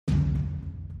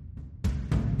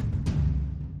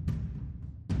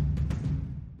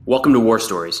Welcome to War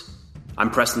Stories.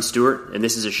 I'm Preston Stewart, and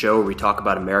this is a show where we talk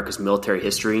about America's military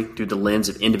history through the lens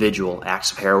of individual acts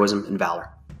of heroism and valor.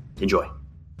 Enjoy.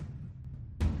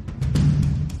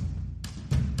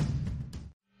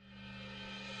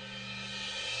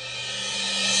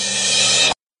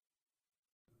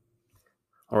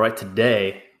 All right,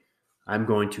 today I'm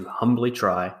going to humbly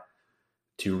try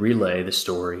to relay the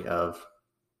story of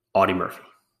Audie Murphy.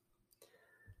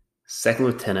 Second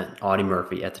Lieutenant Audie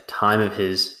Murphy at the time of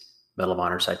his Medal of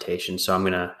Honor citation. So I'm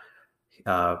going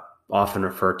to often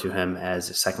refer to him as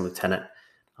a second lieutenant.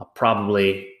 I'll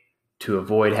probably, to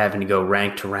avoid having to go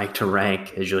rank to rank to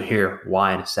rank, as you'll hear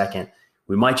why in a second,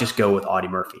 we might just go with Audie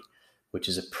Murphy, which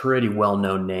is a pretty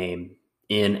well-known name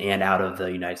in and out of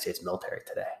the United States military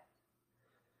today.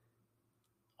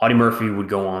 Audie Murphy would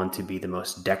go on to be the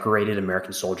most decorated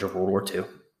American soldier of World War II.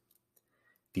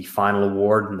 The final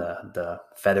award and the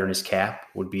feather in his cap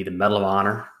would be the Medal of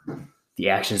Honor, the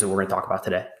actions that we're going to talk about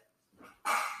today.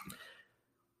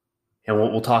 And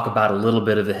we'll talk about a little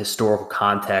bit of the historical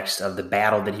context of the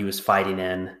battle that he was fighting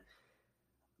in.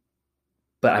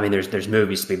 But I mean, there's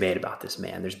movies to be made about this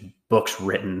man. There's books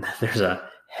written. There's a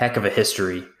heck of a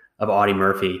history of Audie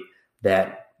Murphy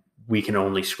that we can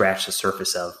only scratch the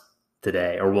surface of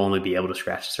today, or will only be able to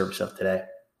scratch the surface of today.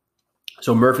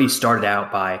 So Murphy started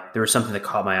out by, there was something that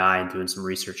caught my eye in doing some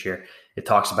research here. It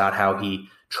talks about how he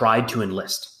tried to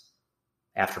enlist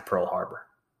after Pearl Harbor,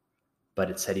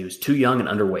 but it said he was too young and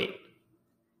underweight.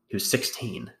 He was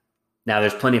 16. Now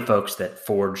there's plenty of folks that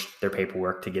forged their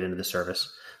paperwork to get into the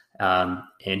service. And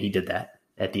he did that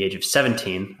at the age of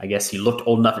 17. I guess he looked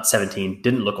old enough at 17,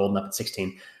 didn't look old enough at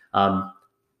 16.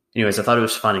 Anyways, I thought it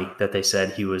was funny that they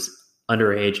said he was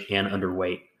underage and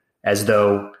underweight, as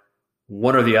though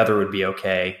one or the other would be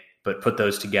okay, but put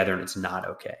those together and it's not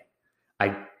okay.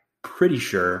 I'm pretty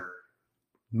sure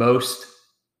most,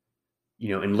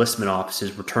 enlistment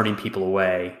offices were turning people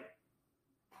away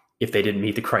if they didn't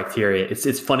meet the criteria.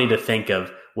 It's funny to think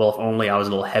of, well, if only I was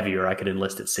a little heavier, I could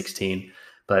enlist at 16,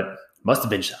 but must have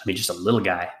been, just a little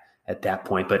guy at that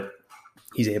point. But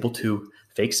he's able to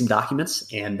fake some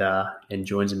documents and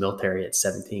joins the military at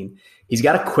 17. He's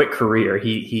got a quick career.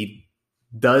 He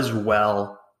does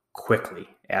well quickly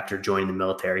after joining the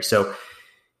military. So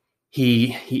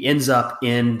he ends up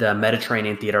in the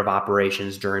Mediterranean Theater of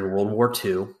Operations during World War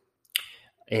II.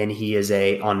 And he is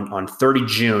on 30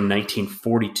 June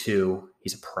 1942,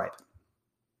 he's a private.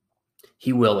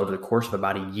 He will, over the course of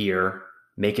about a year,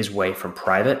 make his way from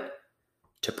private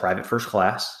to private first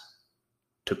class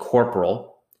to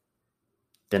corporal,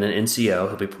 then an NCO.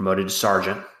 He'll be promoted to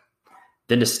sergeant,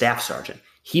 then to staff sergeant.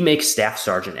 He makes staff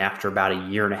sergeant after about a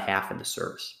year and a half in the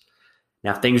service.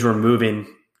 Now, things were moving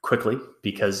quickly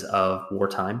because of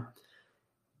wartime.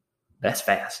 That's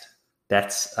fast.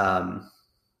 That's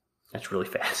really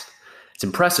fast. It's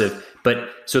impressive. But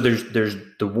so there's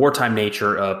the wartime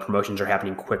nature of promotions are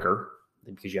happening quicker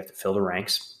because you have to fill the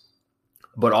ranks.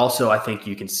 But also, I think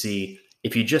you can see,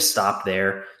 if you just stop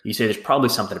there, you say there's probably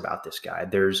something about this guy.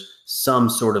 There's some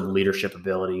sort of leadership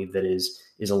ability that is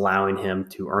allowing him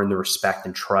to earn the respect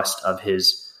and trust of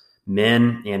his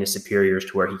men and his superiors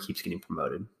to where he keeps getting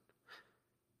promoted.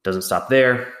 Doesn't stop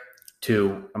there.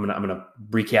 I'm gonna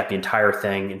recap the entire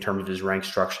thing in terms of his rank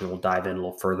structure. We'll dive in a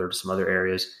little further to some other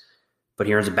areas. But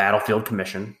he earns a battlefield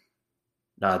commission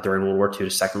during World War II to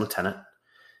second lieutenant.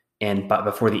 And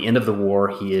before the end of the war,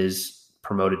 he is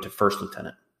promoted to first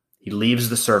lieutenant. He leaves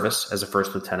the service as a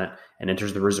first lieutenant and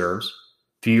enters the reserves.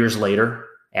 A few years later,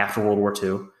 after World War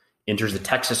II, enters the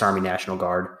Texas Army National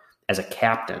Guard as a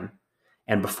captain.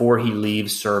 And before he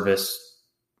leaves service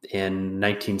in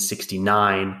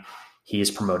 1969, he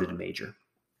is promoted to major.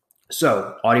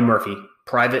 So Audie Murphy,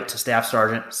 private to staff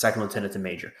sergeant, second lieutenant to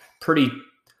major. Pretty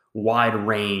wide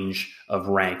range of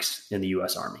ranks in the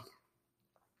U.S. Army.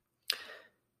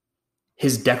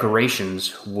 His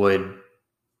decorations would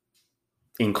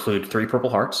include 3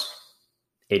 Purple Hearts,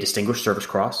 a Distinguished Service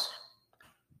Cross,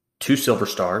 2 Silver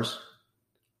Stars,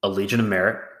 a Legion of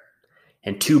Merit,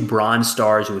 and 2 Bronze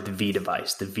Stars with V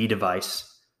device. The V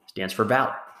device stands for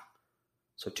Valor.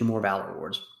 So 2 more Valor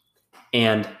Awards.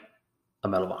 And a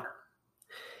Medal of Honor.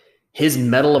 His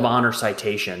Medal of Honor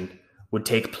citation would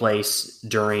take place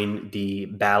during the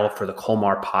battle for the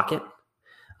Colmar Pocket.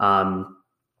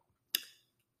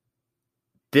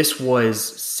 This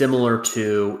was similar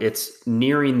to, it's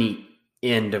nearing the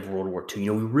end of World War II.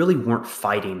 We really weren't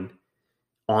fighting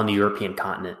on the European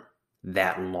continent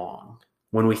that long.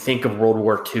 When we think of World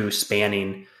War II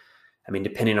spanning,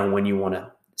 depending on when you want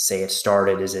to say it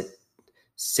started, is it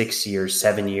 6 years,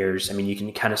 7 years? You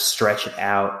can kind of stretch it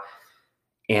out.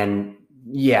 And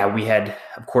Yeah,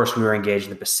 of course, we were engaged in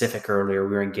the Pacific earlier.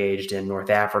 We were engaged in North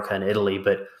Africa and Italy.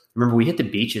 But remember, we hit the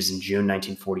beaches in June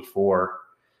 1944.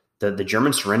 The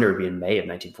German surrender would be in May of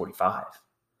 1945.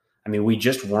 I mean, we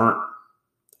just weren't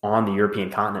on the European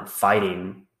continent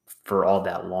fighting for all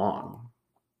that long.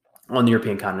 On the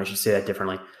European continent, I should say that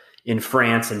differently. In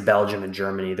France and Belgium and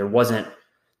Germany, there weren't,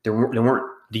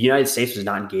 the United States was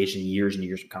not engaged in years and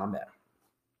years of combat.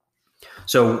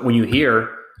 So when you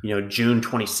hear, June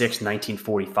 26,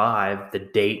 1945, the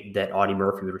date that Audie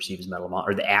Murphy would receive his Medal of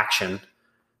Honor, or the action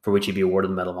for which he'd be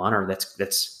awarded the Medal of Honor,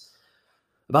 that's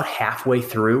about halfway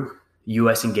through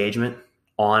U.S. engagement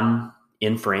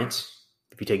in France.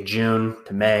 If you take June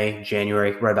to May,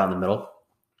 January, right about in the middle.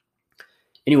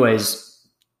 Anyways,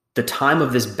 the time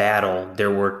of this battle,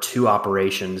 there were two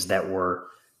operations that were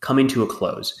coming to a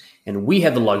close. And we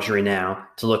have the luxury now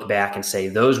to look back and say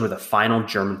those were the final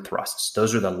German thrusts.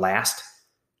 Those are the last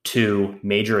two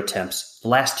major attempts, the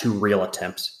last two real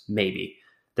attempts, maybe,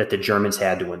 that the Germans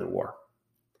had to win the war.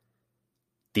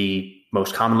 The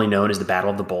most commonly known is the Battle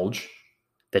of the Bulge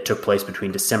that took place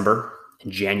between December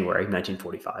and January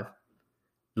 1945, a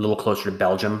little closer to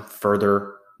Belgium,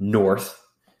 further north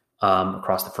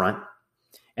across the front.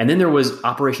 And then there was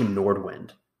Operation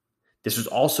Nordwind. This was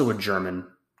also a German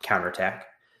counterattack,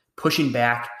 pushing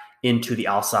back into the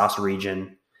Alsace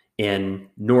region in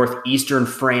northeastern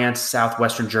France,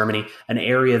 southwestern Germany, an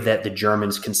area that the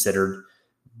Germans considered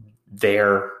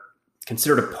a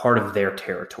part of their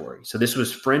territory. So this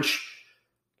was French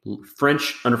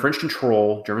under French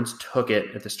control. Germans took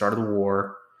it at the start of the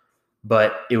war,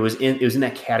 but it was in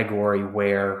that category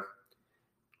where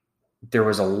there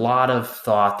was a lot of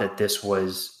thought that this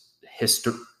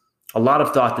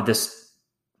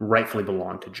rightfully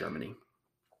belonged to Germany.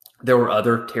 There were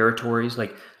other territories,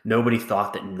 like nobody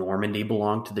thought that Normandy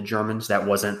belonged to the Germans. That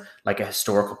wasn't like a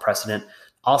historical precedent.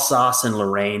 Alsace and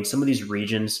Lorraine, some of these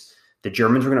regions, the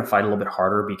Germans were going to fight a little bit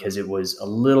harder because it was a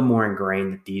little more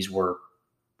ingrained that these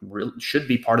should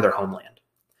be part of their homeland.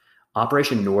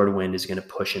 Operation Nordwind is going to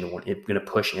push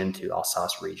into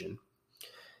Alsace region.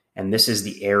 And this is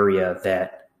the area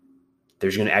that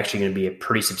there's going to be a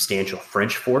pretty substantial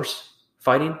French force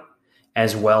fighting,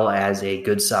 as well as a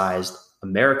good-sized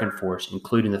American force,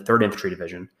 including the 3rd Infantry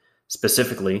Division,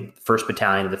 specifically the 1st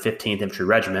Battalion of the 15th Infantry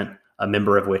Regiment, a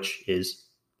member of which is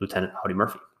Lieutenant Audie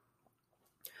Murphy.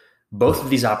 Both of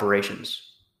these operations,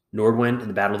 Nordwind and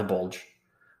the Battle of the Bulge,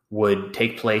 would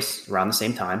take place around the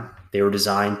same time. They were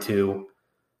designed to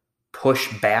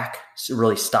push back,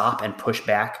 really stop and push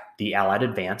back the Allied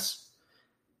advance.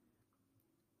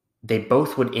 They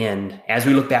both would end, as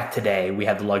we look back today, we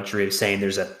have the luxury of saying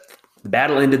the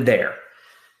battle ended there.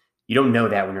 You don't know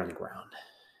that when you're on the ground.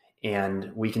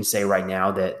 And we can say right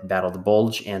now that Battle of the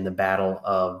Bulge and the Battle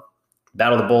of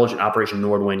the Bulge and Operation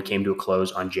Nordwind came to a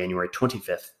close on January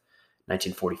 25th,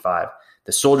 1945.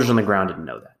 The soldiers on the ground didn't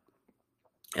know that.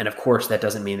 And of course, that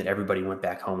doesn't mean that everybody went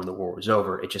back home and the war was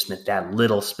over. It just meant that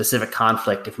little specific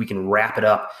conflict, if we can wrap it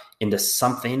up into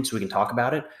something so we can talk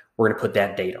about it, we're going to put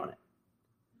that date on it.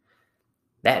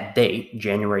 That date,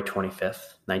 January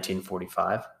 25th,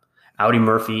 1945, Audie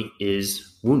Murphy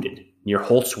is wounded near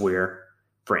Holzwihr,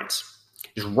 France.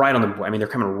 Just right on the border. I mean, they're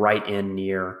coming right in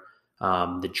near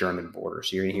the German border.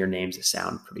 So you're going to hear names that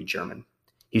sound pretty German.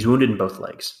 He's wounded in both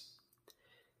legs.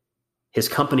 His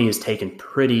company has taken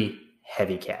pretty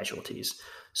heavy casualties.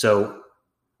 So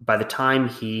by the time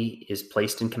he is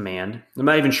placed in command, I'm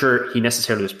not even sure he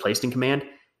necessarily was placed in command.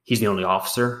 He's the only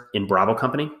officer in Bravo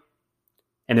Company,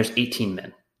 and there's 18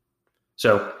 men.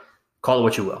 So call it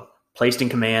what you will. Placed in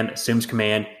command, assumes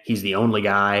command. He's the only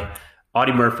guy.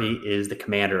 Audie Murphy is the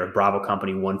commander of Bravo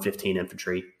Company 115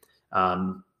 Infantry.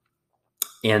 And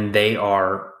they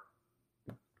are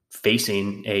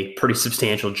facing a pretty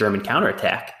substantial German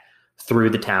counterattack through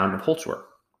the town of Holzwihr.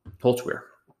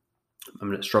 I'm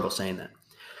going to struggle saying that.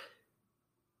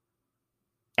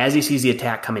 As he sees the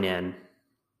attack coming in,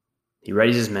 he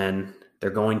readies his men. They're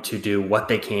going to do what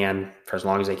they can for as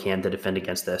long as they can to defend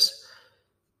against this.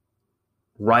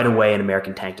 Right away, an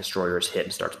American tank destroyer is hit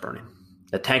and starts burning.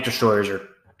 The tank destroyers are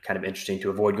kind of interesting. To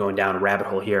avoid going down a rabbit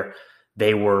hole here,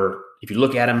 they were, if you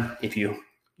look at them,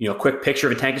 a quick picture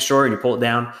of a tank destroyer and you pull it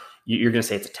down, you're going to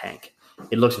say it's a tank.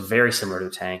 It looks very similar to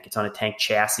a tank. It's on a tank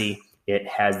chassis. It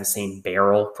has the same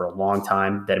barrel for a long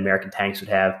time that American tanks would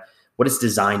have. What it's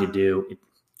designed to do,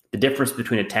 the difference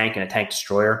between a tank and a tank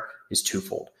destroyer is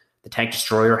twofold. The tank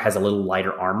destroyer has a little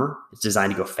lighter armor. It's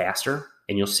designed to go faster,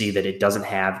 and you'll see that it doesn't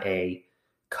have a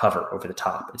cover over the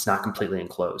top. It's not completely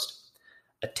enclosed.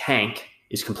 A tank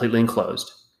is completely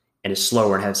enclosed and is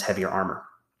slower and has heavier armor.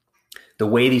 The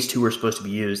way these two are supposed to be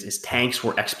used is tanks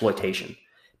were exploitation.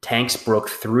 Tanks broke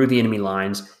through the enemy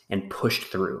lines and pushed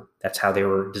through. That's how they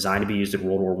were designed to be used in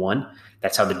World War I.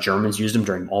 That's how the Germans used them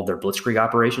during all their blitzkrieg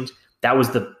operations. That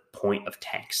was the point of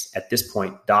tanks. At this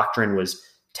point, doctrine was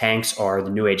tanks are the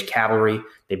new age cavalry.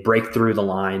 They break through the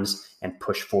lines and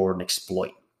push forward and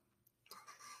exploit.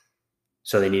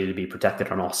 So they needed to be protected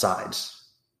on all sides.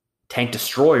 Tank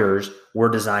destroyers were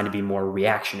designed to be more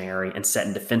reactionary and set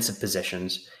in defensive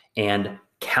positions and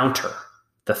counter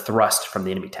the thrust from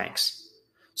the enemy tanks.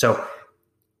 So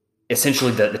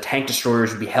essentially the tank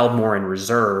destroyers would be held more in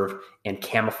reserve and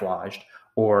camouflaged,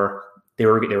 or they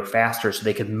were faster so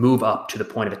they could move up to the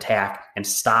point of attack and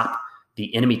stop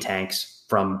the enemy tanks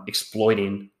from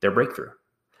exploiting their breakthrough.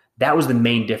 That was the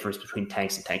main difference between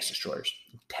tanks and tank destroyers.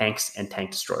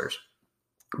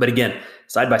 But again,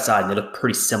 side by side, they look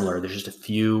pretty similar. There's just a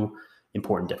few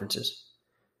important differences.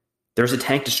 There's a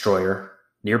tank destroyer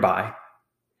nearby,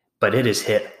 but it is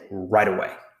hit right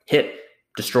away. Hit,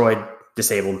 destroyed,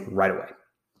 disabled right away.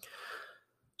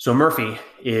 So Murphy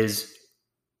is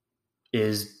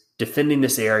defending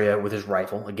this area with his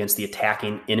rifle against the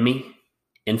attacking enemy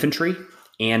infantry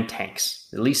and tanks.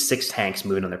 At least 6 tanks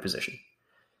moving on their position.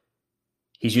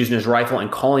 He's using his rifle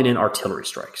and calling in artillery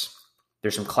strikes.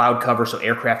 There's some cloud cover, so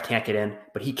aircraft can't get in,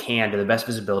 but he can, to the best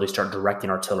visibility, start directing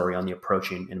artillery on the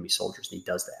approaching enemy soldiers, and he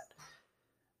does that.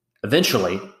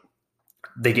 Eventually,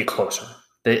 they get closer.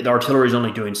 The artillery is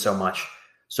only doing so much.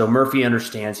 So Murphy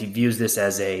understands, he views this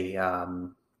as I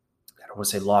don't want to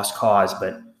say lost cause,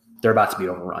 but they're about to be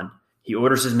overrun. He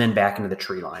orders his men back into the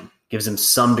tree line, gives them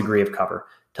some degree of cover,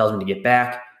 tells them to get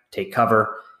back, take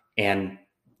cover, and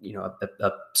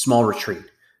a small retreat.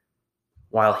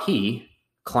 While he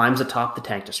climbs atop the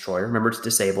tank destroyer. Remember, it's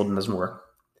disabled and doesn't work,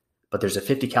 but there's a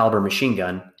 50 caliber machine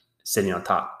gun sitting on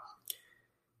top.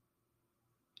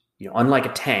 Unlike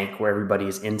a tank where everybody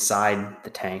is inside the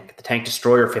tank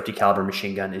destroyer 50 caliber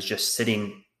machine gun is just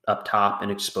sitting up top in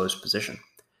exposed position,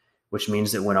 which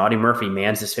means that when Audie Murphy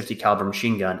mans this 50 caliber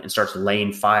machine gun and starts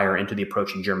laying fire into the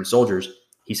approaching German soldiers,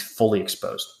 he's fully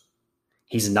exposed.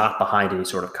 He's not behind any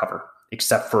sort of cover,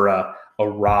 except for a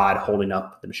rod holding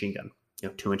up the machine gun,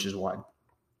 2 inches wide.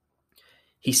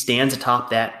 He stands atop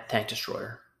that tank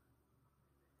destroyer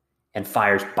and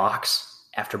fires box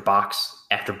after box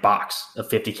after box of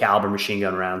 50 caliber machine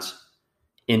gun rounds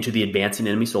into the advancing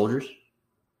enemy soldiers,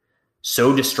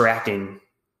 so distracting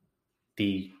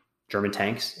the German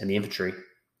tanks and the infantry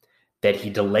that he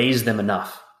delays them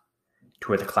enough to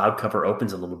where the cloud cover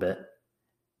opens a little bit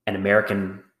and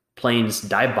American planes,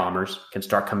 dive bombers, can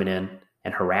start coming in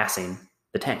and harassing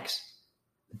the tanks.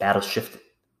 The battle's shifted.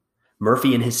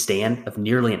 Murphy, in his stand of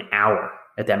nearly an hour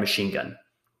at that machine gun,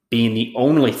 being the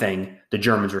only thing the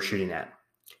Germans were shooting at,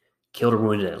 killed or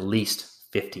wounded at least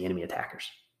 50 enemy attackers.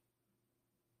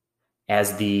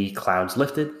 As the clouds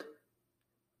lifted,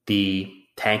 the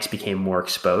tanks became more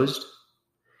exposed.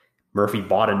 Murphy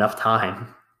bought enough time,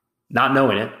 not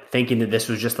knowing it, thinking that this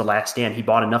was just the last stand. He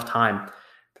bought enough time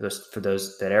for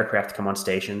that aircraft to come on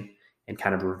station and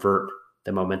kind of revert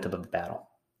the momentum of the battle.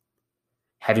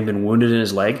 Having been wounded in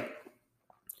his leg,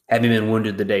 having been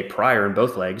wounded the day prior in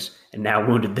both legs, and now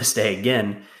wounded this day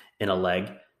again in a leg,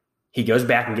 he goes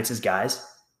back and gets his guys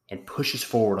and pushes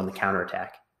forward on the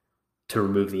counterattack to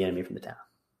remove the enemy from the town.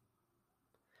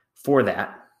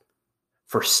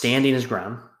 For standing his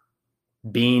ground,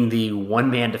 being the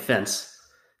one-man defense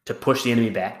to push the enemy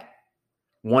back,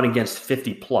 1 against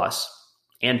 50 plus,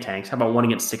 and tanks. How about 1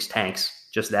 against 6 tanks?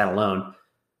 Just that alone.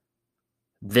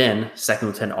 Then Second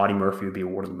Lieutenant Audie Murphy would be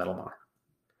awarded the Medal of Honor.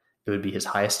 It would be his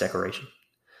highest decoration.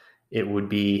 It would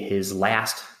be his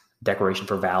last decoration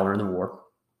for valor in the war.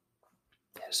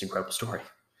 It's an incredible story.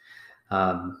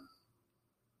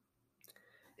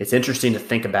 It's interesting to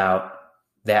think about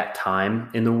that time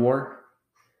in the war.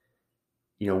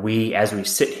 As we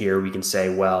sit here, we can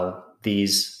say, well, the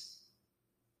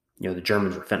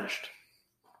Germans were finished.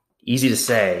 Easy to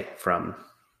say from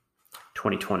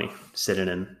 2020, sitting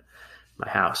in my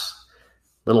house.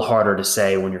 A little harder to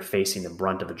say when you're facing the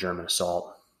brunt of a German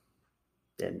assault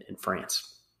in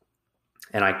France.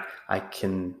 And I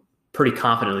can pretty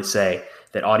confidently say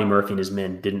that Audie Murphy and his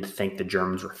men didn't think the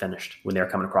Germans were finished when they were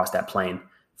coming across that plain,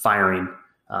 firing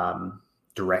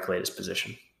directly at his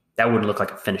position. That wouldn't look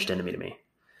like a finished enemy to me.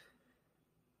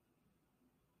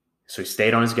 So he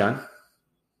stayed on his gun,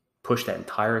 pushed that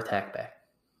entire attack back.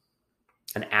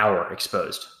 An hour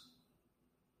exposed.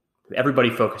 Everybody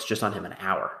focused just on him, an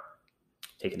hour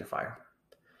taking the fire.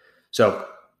 So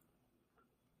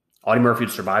Audie Murphy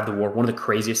would survive the war. One of the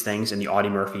craziest things in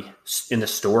the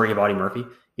story of Audie Murphy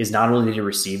is not only did he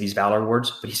receive these valor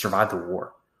awards, but he survived the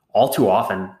war. All too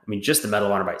often, just the Medal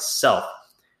of Honor by itself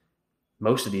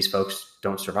most of these folks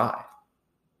don't survive.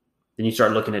 Then you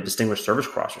start looking at Distinguished Service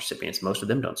Cross recipients. Most of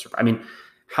them don't survive. I mean,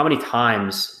 how many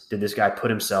times did this guy put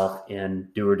himself in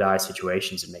do or die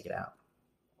situations and make it out?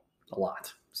 A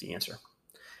lot is the answer.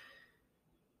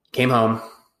 Came home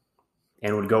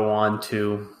and would go on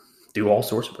to do all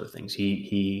sorts of other things.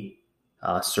 He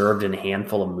served in a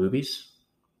handful of movies,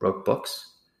 wrote books,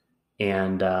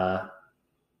 and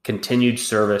continued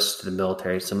service to the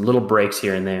military. Some little breaks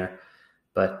here and there,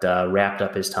 but wrapped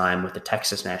up his time with the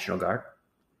Texas National Guard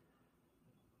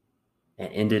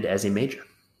and ended as a major.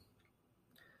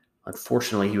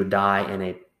 Unfortunately, he would die in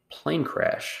a plane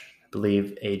crash, I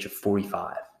believe, age of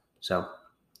 45. So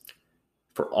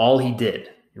for all he did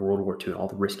in World War II and all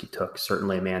the risk he took,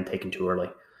 certainly a man taken too early,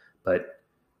 but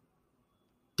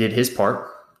did his part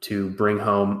to bring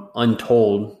home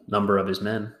untold number of his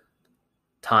men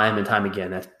time and time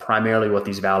again. That's primarily what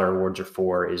these Valor Awards are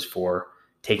for, is for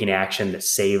taking action that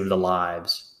saved the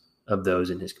lives of those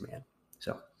in his command.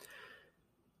 So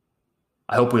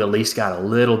I hope we at least got a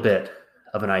little bit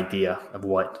of an idea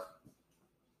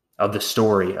of the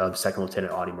story of Second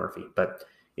Lieutenant Audie Murphy, but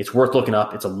it's worth looking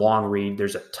up. It's a long read.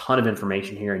 There's a ton of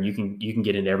information here, and you can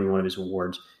get into every one of his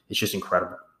awards. It's just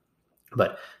incredible.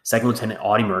 But Second Lieutenant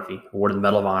Audie Murphy, awarded the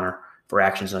Medal of Honor for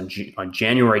actions on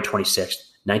January 26th,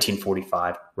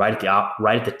 1945, right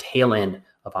at the tail end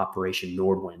of Operation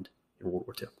Nordwind in World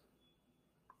War II.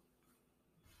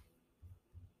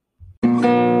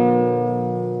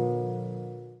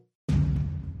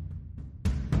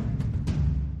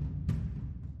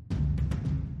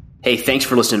 Hey, thanks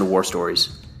for listening to War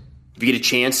Stories. If you get a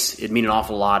chance, it'd mean an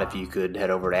awful lot if you could head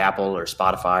over to Apple or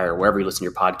Spotify or wherever you listen to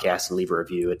your podcast and leave a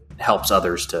review. It helps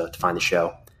others to find the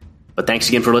show. But thanks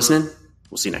again for listening.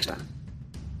 We'll see you next time.